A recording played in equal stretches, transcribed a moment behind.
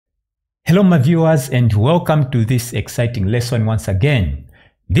Hello my viewers, and welcome to this exciting lesson once again.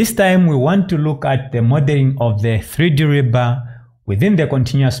 This time we want to look at the modeling of the 3D rebar within the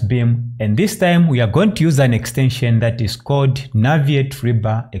continuous beam, and this time we are going to use an extension that is called naviate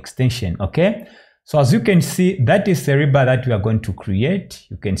rebar extension. Okay, so as you can see, that is the rebar that we are going to create.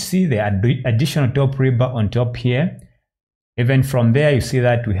 You can see the additional top rebar on top here. Even from there you see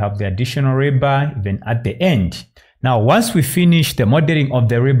that we have the additional rebar even at the end. Now, once we finish the modeling of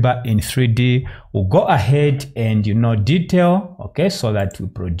the rebar in 3D, we'll go ahead and, detail, okay, so that we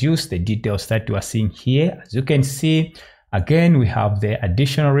produce the details that you are seeing here. As you can see, again, we have the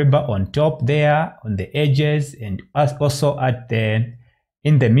additional rebar on top there, on the edges, and also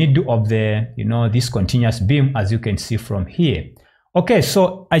in the middle of the, this continuous beam, as you can see from here. Okay,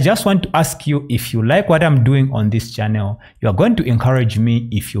 so I just want to ask you, if you like what I'm doing on this channel, you are going to encourage me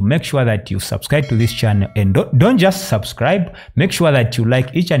if you make sure that you subscribe to this channel, and don't just subscribe, make sure that you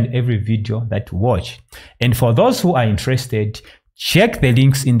like each and every video that you watch. And for those who are interested, check the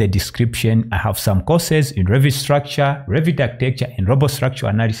links in the description. I have some courses in Revit structure, Revit architecture, and robot structure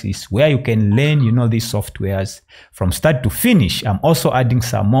analysis where you can learn, these softwares from start to finish. I'm also adding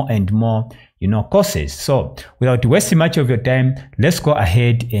some more and more courses. So without wasting much of your time, let's go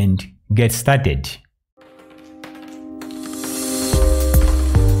ahead and get started.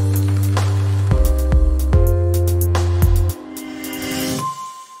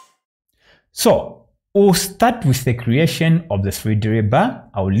 So we'll start with the creation of the 3D rebar.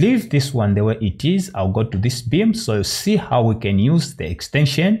 I'll leave this one the way it is. I'll go to this beam so you see how we can use the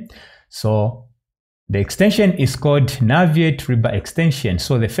extension. So the extension is called naviate rebar extension.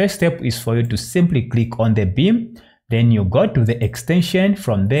 So the first step is for you to simply click on the beam, then you go to the extension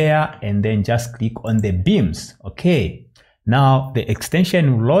from there, and then just click on the beams. Okay, now the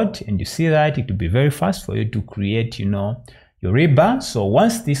extension will load, and you see that it will be very fast for you to create, your rebar. So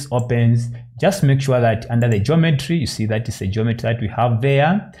once this opens, just make sure that under the geometry, you see that is a geometry that we have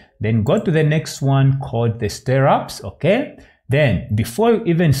there. Then go to the next one called the stirrups. Okay. Then before you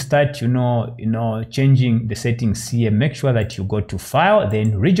even start, changing the settings here, make sure that you go to File,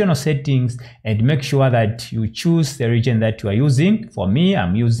 then Regional Settings, and make sure that you choose the region that you are using. For me, I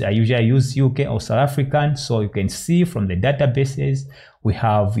usually use UK or South African. So you can see from the databases, we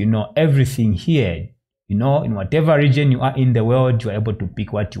have, everything here. In whatever region you are in the world, you are able to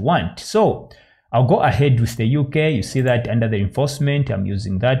pick what you want. So I'll go ahead with the UK. You see that under the reinforcement, I'm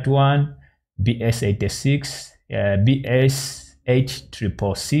using that one, BS86. BS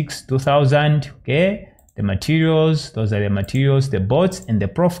 8666 2000. Okay, the materials, those are the materials, the bolts and the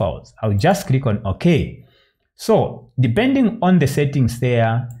profiles. I'll just click on OK. So depending on the settings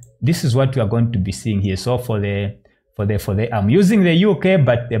there, this is what we are going to be seeing here. So for the I'm using the UK,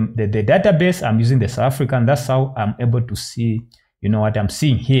 but the database I'm using the South African. That's how I'm able to see what I'm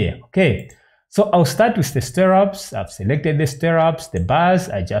seeing here. Okay, so I'll start with the stirrups. I've selected the stirrups, the bars.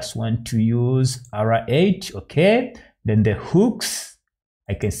 I just want to use R8. Okay. Then the hooks,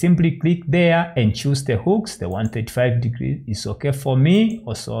 I can simply click there and choose the hooks. The 135 degrees is okay for me.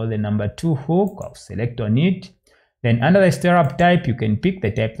 Also the number 2 hook, I'll select on it. Then under the stirrup type, you can pick the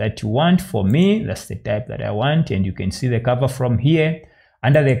type that you want. For me, that's the type that I want. And you can see the cover from here.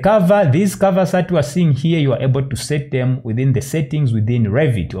 Under the cover, these covers that you are seeing here, you are able to set them within the settings within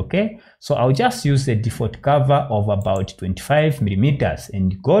Revit. Okay, so I'll just use the default cover of about 25 millimeters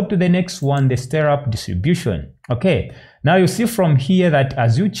and go to the next one, the stirrup distribution. Okay, now you see from here that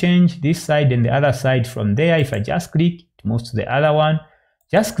as you change this side and the other side from there, if I just click, it moves to the other one.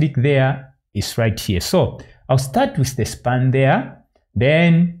 Just click there, it's right here. So I'll start with the span there.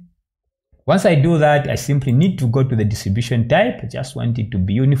 Then once I do that, I simply need to go to the distribution type. I just want it to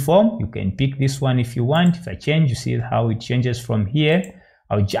be uniform. You can pick this one if you want. If I change, you see how it changes from here.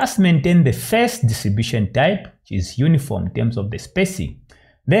 I'll just maintain the first distribution type, which is uniform in terms of the spacing.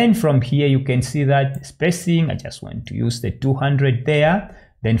 Then from here, you can see that the spacing, I just want to use the 200 there.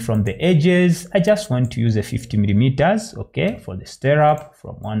 Then from the edges, I just want to use the 50 millimeters, okay, for the stirrup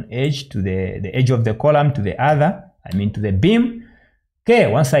from one edge to the edge of the column to the other, to the beam. Okay,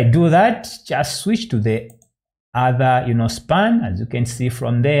 once I do that, just switch to the other, span, as you can see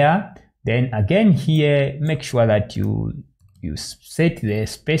from there. Then again here, make sure that you set the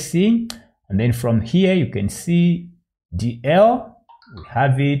spacing. And then from here, you can see DL, we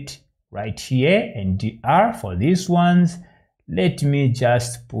have it right here, and DR for these ones. Let me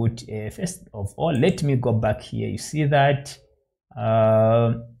just put, first of all, let me go back here. You see that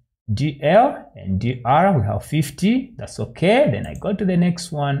DL and DR, we have 50. That's okay. Then I go to the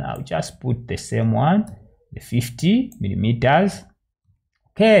next one. I'll just put the same one, the 50 millimeters.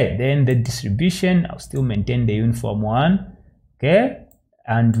 Okay, then the distribution, I'll still maintain the uniform one. Okay,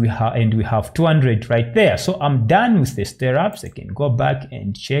 and we have 200 right there. So I'm done with the stirrups. I can go back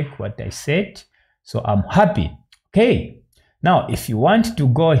and check what I said. So I'm happy. Okay. Now, if you want to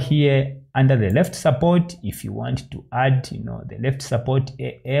go here under the left support, if you want to add, the left support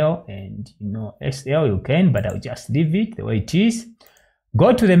AL and, SL, you can, but I'll just leave it the way it is.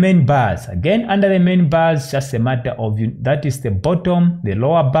 Go to the main bars. Again, under the main bars, just a matter of, that is the bottom, the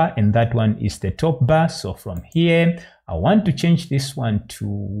lower bar, and that one is the top bar. So from here, I want to change this one to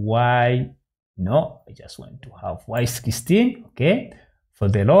Y. No, I just want to have Y16, okay, for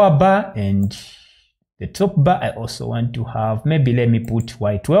the lower bar, and the top bar, I also want to have, maybe let me put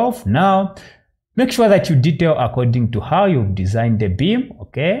Y12. Now, make sure that you detail according to how you've designed the beam,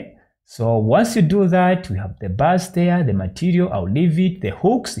 okay? So once you do that, we have the bars there, the material, I'll leave it. The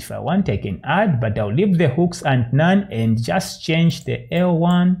hooks, if I want, I can add, but I'll leave the hooks and none and just change the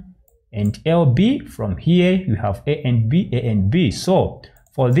L1 and LB. From here, you have A and B, A and B. So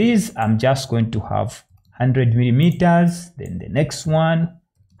for these, I'm just going to have 100 millimeters. Then the next one,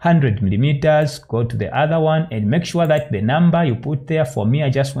 100 millimeters. Go to the other one and make sure that the number you put there, for me, I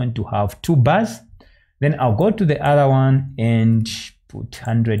just want to have 2 bars. Then I'll go to the other one and put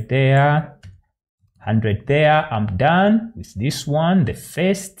 100 there, 100 there. I'm done with this one, the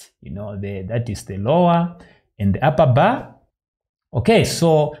first, that is the lower and the upper bar. Okay,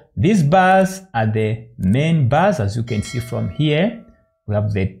 so these bars are the main bars. As you can see from here, we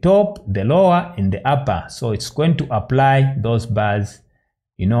have the top, the lower, and the upper. So it's going to apply those bars,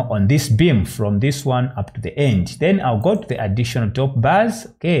 on this beam from this one up to the end. Then I'll go to the additional top bars.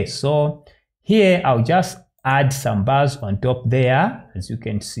 Okay, so here I'll just add some bars on top there. As you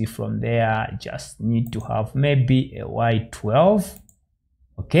can see from there, I just need to have maybe a Y12.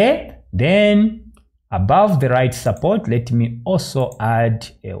 Okay, then above the right support, let me also add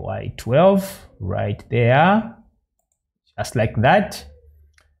a Y12 right there, just like that.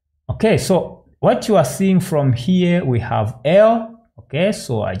 Okay, so what you are seeing from here, we have L. Okay,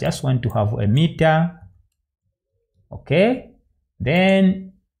 so I just want to have a meter. Okay,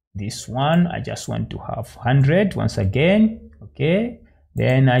 then this one, I just want to have 100 once again. Okay,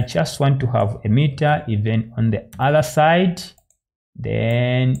 then I just want to have a meter even on the other side.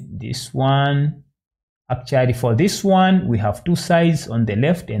 Then this one, actually for this one, we have 2 sides on the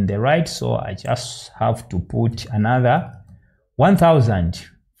left and the right. So I just have to put another 1000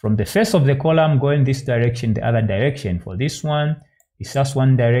 from the first of the column going this direction, the other direction. For this one, it's just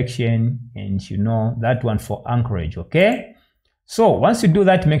one direction, and that one for anchorage. Okay. So once you do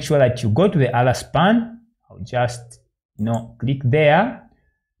that, make sure that you go to the other span. I'll just, click there.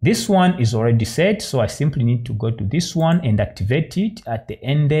 This one is already set, so I simply need to go to this one and activate it. At the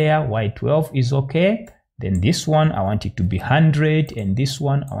end there, Y12 is okay. Then this one, I want it to be 100, and this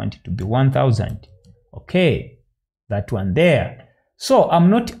one, I want it to be 1000. Okay, that one there. So I'm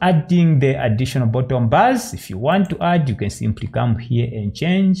not adding the additional bottom bars. If you want to add, you can simply come here and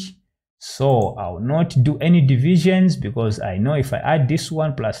change. So I'll not do any divisions, because I know if I add this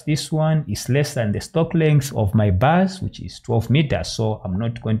one plus this one is less than the stock length of my bars, which is 12 meters. So I'm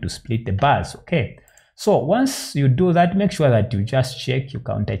not going to split the bars. Okay. So once you do that, make sure that you just check, you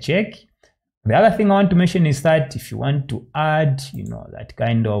counter check. The other thing I want to mention is that if you want to add, that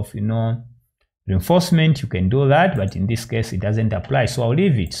kind of, reinforcement, you can do that, but in this case, it doesn't apply. So I'll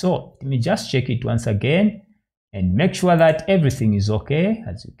leave it. So let me just check it once again and make sure that everything is okay.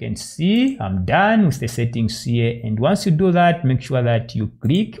 As you can see, I'm done with the settings here. And once you do that, make sure that you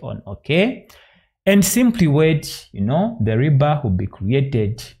click on OK and simply wait, the rebar will be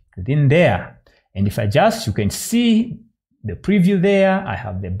created within there. And if I just, you can see the preview there, I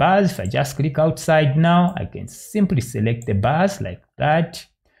have the bars. If I just click outside now, I can simply select the bars like that.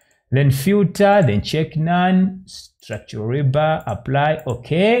 Then filter, then check none, structural rebar, apply,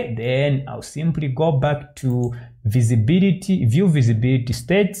 okay. Then I'll simply go back to visibility, view visibility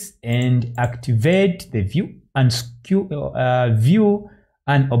states, and activate the view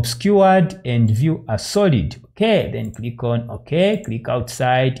unobscured and view as solid. Okay, then click on okay, click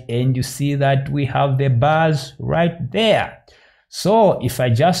outside, and you see that we have the bars right there. So if I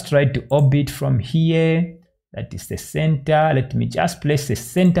just try to orbit from here, that is the center. Let me just place the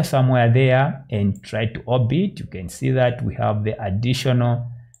center somewhere there and try to orbit. You can see that we have the additional,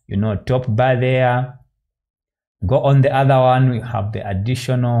 top bar there. Go on the other one, we have the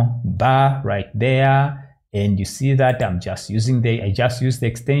additional bar right there. And you see that I just use the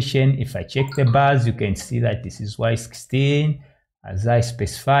extension. If I check the bars, you can see that this is Y16 as I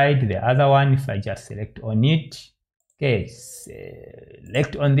specified. The other one, if I just select on it, okay,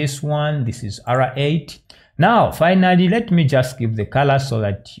 select on this one, this is R8. Now, finally, let me just give the color so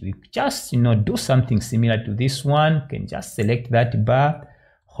that we just, do something similar to this one. You can just select that bar,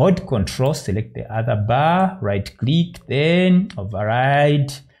 hold Control, select the other bar, right click, then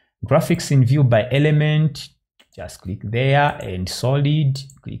override graphics in view by element. Just click there, and solid,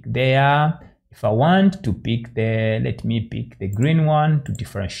 click there. If I want to pick let me pick the green one to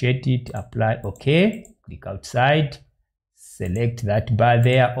differentiate it, apply OK, click outside, select that bar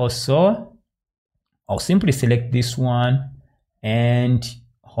there also. I'll simply select this one and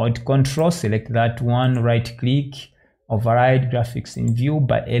hold Control, select that one, right click, override graphics in view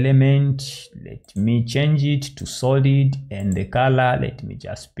by element. Let me change it to solid, and the color, let me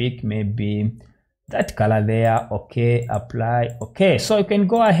just pick maybe that color there. Okay, apply. Okay, so you can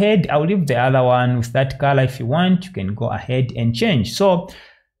go ahead. I'll leave the other one with that color. If you want, you can go ahead and change. So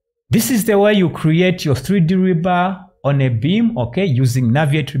this is the way you create your 3D rebar on a beam, okay, using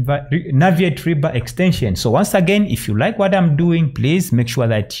naviate rebar extension. So once again, if you like what I'm doing, please make sure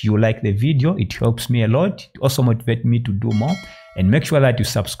that you like the video. It helps me a lot. It also motivates me to do more. And make sure that you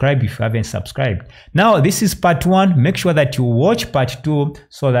subscribe if you haven't subscribed. Now, this is part 1. Make sure that you watch part 2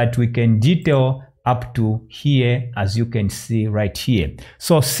 so that we can detail up to here, as you can see right here.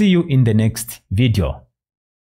 So see you in the next video.